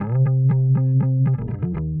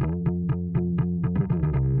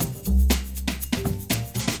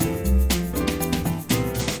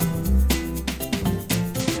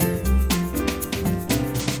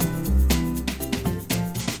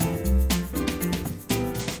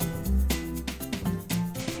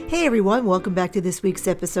Hey everyone, welcome back to this week's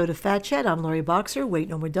episode of Fat Chat. I'm Lori Boxer, Weight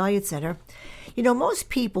No More Diet Center. You know, most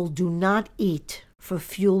people do not eat for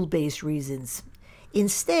fuel-based reasons.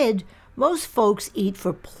 Instead, most folks eat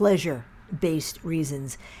for pleasure-based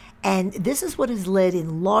reasons. And this is what has led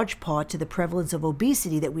in large part to the prevalence of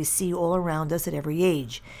obesity that we see all around us at every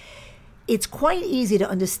age. It's quite easy to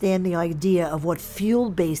understand the idea of what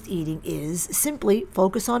fuel-based eating is. Simply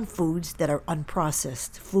focus on foods that are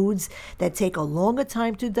unprocessed, foods that take a longer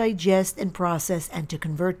time to digest and process and to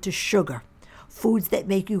convert to sugar, foods that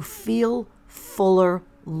make you feel fuller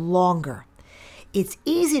longer. It's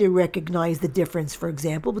easy to recognize the difference, for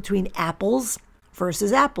example, between apples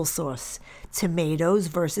versus applesauce, tomatoes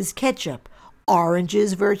versus ketchup,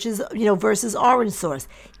 oranges versus orange sauce,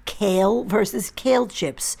 kale versus kale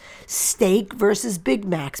chips, steak versus Big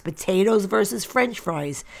Macs, potatoes versus French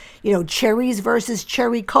fries, cherries versus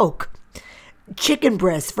cherry Coke, chicken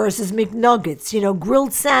breast versus McNuggets,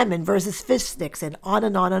 grilled salmon versus fish sticks, and on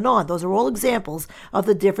and on and on. Those are all examples of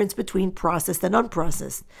the difference between processed and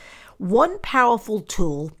unprocessed. One powerful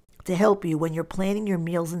tool to help you when you're planning your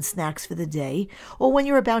meals and snacks for the day, or when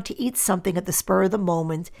you're about to eat something at the spur of the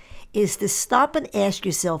moment, is to stop and ask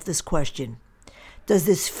yourself this question. Does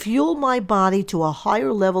this fuel my body to a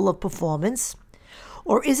higher level of performance?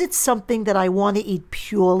 Or is it something that I want to eat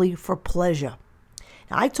purely for pleasure?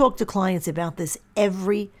 Now, I talk to clients about this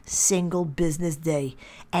every single business day,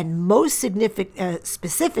 and most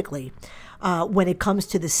specifically when it comes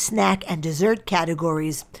to the snack and dessert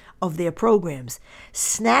categories of their programs.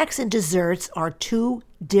 Snacks and desserts are two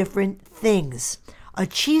different things. A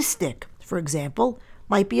cheese stick, for example,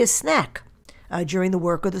 might be a snack during the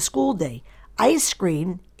work or the school day. Ice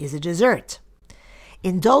cream is a dessert.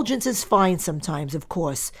 Indulgence is fine sometimes, of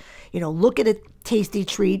course. Look at a tasty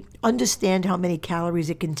treat, understand how many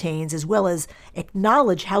calories it contains, as well as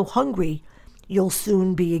acknowledge how hungry you'll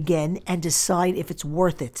soon be again and decide if it's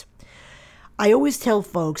worth it. I always tell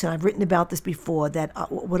folks, and I've written about this before,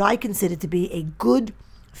 that what I consider to be a good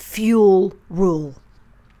fuel rule.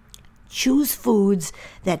 Choose foods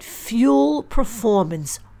that fuel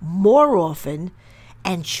performance more often,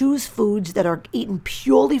 and choose foods that are eaten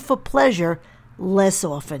purely for pleasure less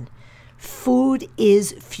often. Food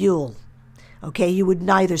is fuel. Okay, you would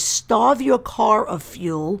neither starve your car of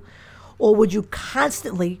fuel, or would you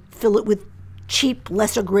constantly fill it with cheap,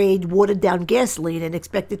 lesser grade, watered down gasoline and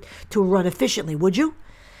expect it to run efficiently, would you?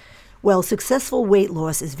 Well, successful weight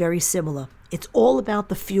loss is very similar. It's all about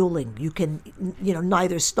the fueling. You can,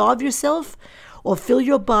 neither starve yourself or fill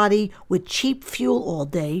your body with cheap fuel all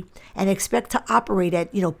day and expect to operate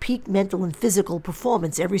at, peak mental and physical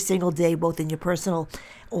performance every single day, both in your personal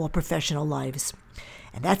or professional lives.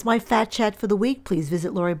 And that's my Fat Chat for the week. Please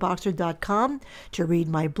visit LoriBoxer.com to read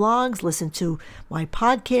my blogs, listen to my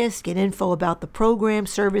podcast, get info about the program,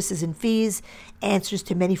 services and fees, answers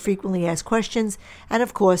to many frequently asked questions, and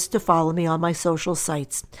of course, to follow me on my social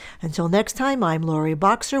sites. Until next time, I'm Lori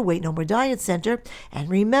Boxer, Weight No More Diet Center, and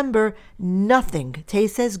remember, nothing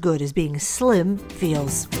tastes as good as being slim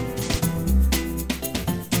feels.